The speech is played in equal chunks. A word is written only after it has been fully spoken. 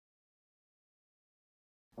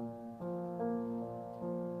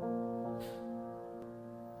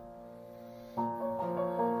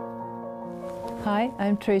Hi,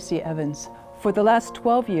 I'm Tracy Evans. For the last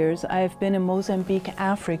 12 years, I've been in Mozambique,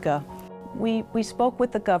 Africa. We spoke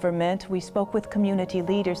with the government, we spoke with community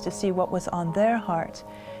leaders to see what was on their heart.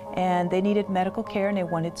 And they needed medical care and they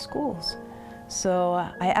wanted schools. So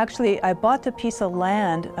I bought a piece of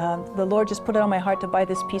land. The Lord just put it on my heart to buy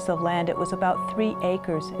this piece of land. It was about 3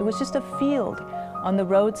 acres. It was just a field on the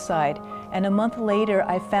roadside. And a month later,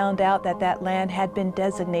 I found out that that land had been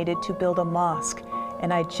designated to build a mosque.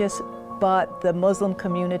 And I just bought the Muslim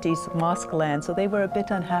community's mosque land, so they were a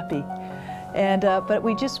bit unhappy. And but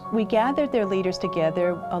we gathered their leaders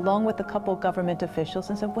together along with a couple government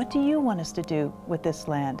officials and said, what do you want us to do with this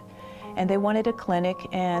land? And they wanted a clinic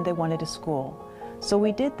and they wanted a school. So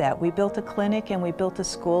we did that. We built a clinic and we built a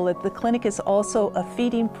school. The clinic is also a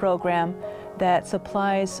feeding program that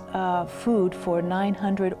supplies food for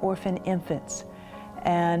 900 orphan infants.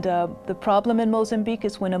 And the problem in Mozambique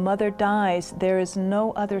is when a mother dies, there is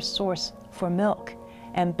no other source for milk.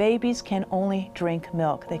 And babies can only drink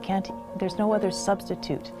milk. There's no other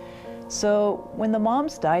substitute. So when the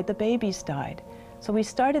moms died, the babies died. So we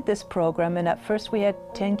started this program, and at first we had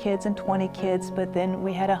 10 kids and 20 kids, but then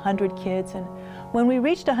we had 100 kids. And when we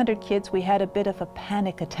reached 100 kids, we had a bit of a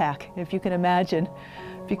panic attack, if you can imagine,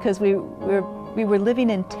 because we were living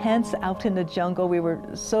in tents out in the jungle. We were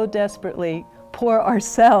so desperately poor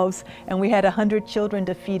ourselves, and we had 100 children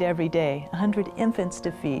to feed every day, 100 infants to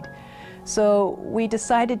feed. So we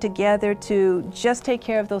decided together to just take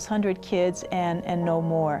care of those 100 kids and no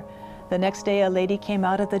more. The next day, a lady came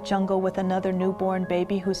out of the jungle with another newborn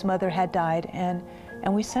baby whose mother had died, and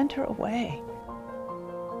we sent her away.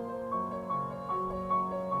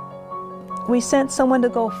 We sent someone to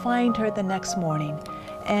go find her the next morning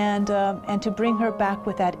and to bring her back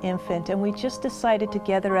with that infant, and we just decided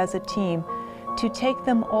together as a team to take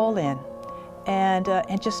them all in and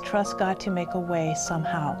just trust God to make a way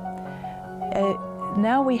somehow.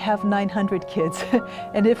 Now we have 900 kids,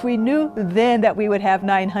 and if we knew then that we would have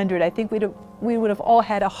 900, I think we would have all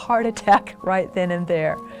had a heart attack right then and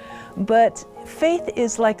there. But faith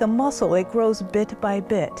is like a muscle. It grows bit by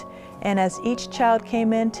bit. And as each child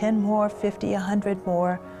came in, 10 more, 50, 100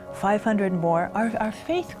 more, 500 more, our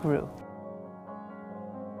faith grew.